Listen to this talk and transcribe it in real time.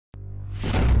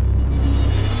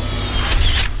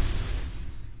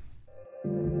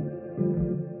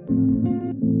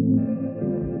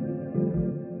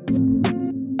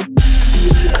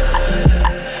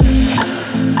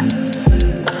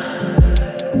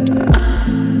Hey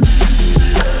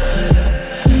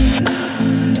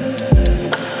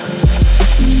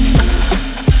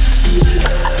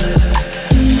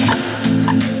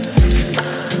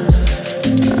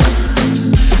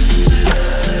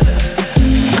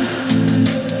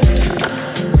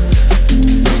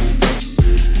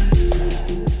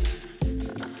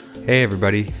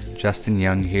everybody, Justin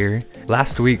Jung here.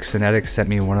 Last week, Cinetics sent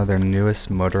me one of their newest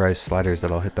motorized sliders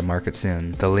that'll hit the market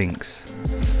soon, the Lynx.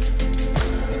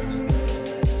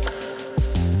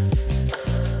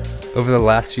 Over the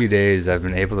last few days, I've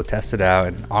been able to test it out,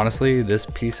 and honestly, this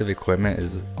piece of equipment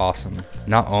is awesome.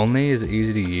 Not only is it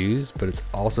easy to use, but it's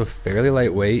also fairly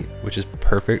lightweight, which is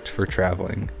perfect for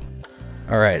traveling.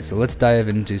 Alright, so let's dive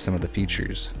into some of the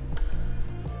features.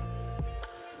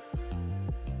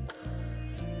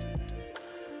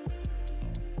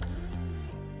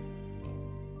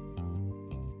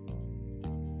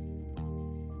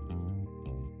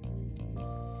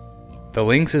 The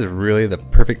Lynx is really the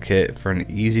perfect kit for an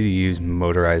easy to use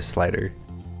motorized slider.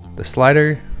 The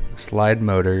slider, slide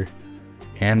motor,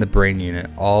 and the brain unit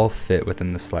all fit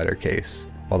within the slider case,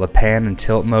 while the pan and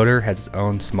tilt motor has its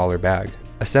own smaller bag.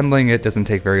 Assembling it doesn't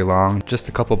take very long, just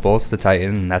a couple bolts to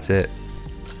tighten and that's it.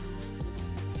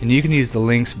 And you can use the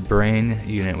Lynx brain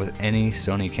unit with any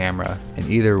Sony camera, and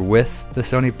either with the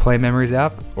Sony Play Memories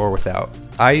app or without.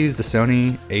 I use the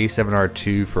Sony A7R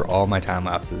II for all my time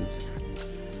lapses.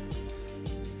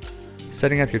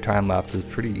 Setting up your time lapse is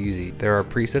pretty easy. There are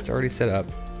presets already set up,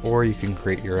 or you can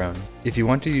create your own. If you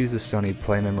want to use the Sony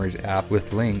Play Memories app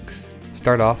with Lynx,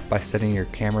 start off by setting your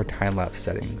camera time lapse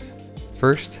settings.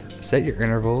 First, set your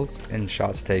intervals and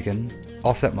shots taken.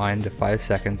 I'll set mine to 5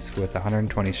 seconds with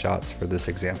 120 shots for this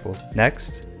example.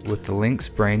 Next, with the Lynx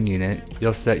brain unit,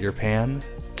 you'll set your pan,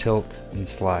 tilt, and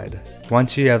slide.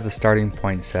 Once you have the starting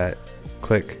point set,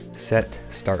 click Set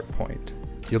Start Point.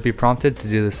 You'll be prompted to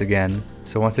do this again,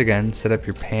 so once again set up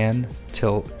your pan,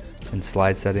 tilt, and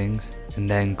slide settings, and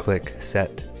then click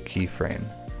Set Keyframe.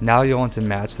 Now you'll want to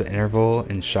match the interval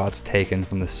and shots taken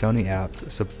from the Sony app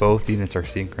so both units are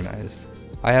synchronized.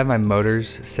 I have my motors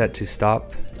set to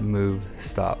stop, move,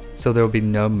 stop, so there will be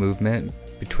no movement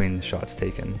between the shots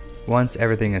taken. Once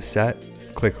everything is set,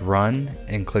 click Run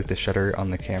and click the shutter on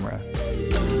the camera.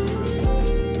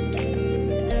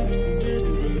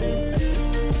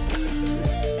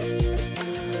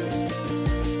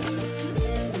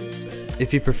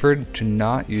 If you prefer to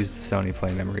not use the Sony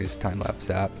Play Memories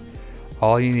time-lapse app,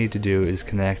 all you need to do is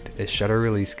connect a shutter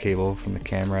release cable from the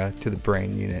camera to the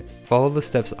brain unit. Follow the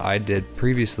steps I did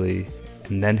previously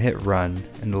and then hit run,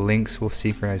 and the Lynx will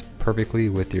synchronize perfectly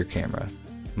with your camera.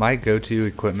 My go-to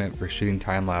equipment for shooting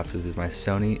time lapses is my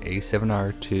Sony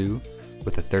A7R II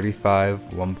with a 35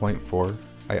 1.4.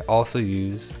 I also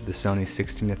use the Sony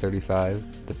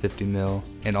 16-35, the 50mm,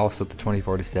 and also the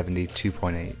 24-70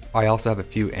 2.8. I also have a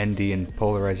few ND and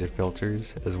polarizer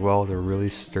filters, as well as a really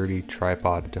sturdy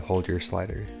tripod to hold your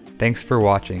slider. Thanks for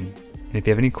watching, and if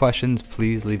you have any questions,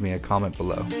 please leave me a comment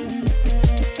below.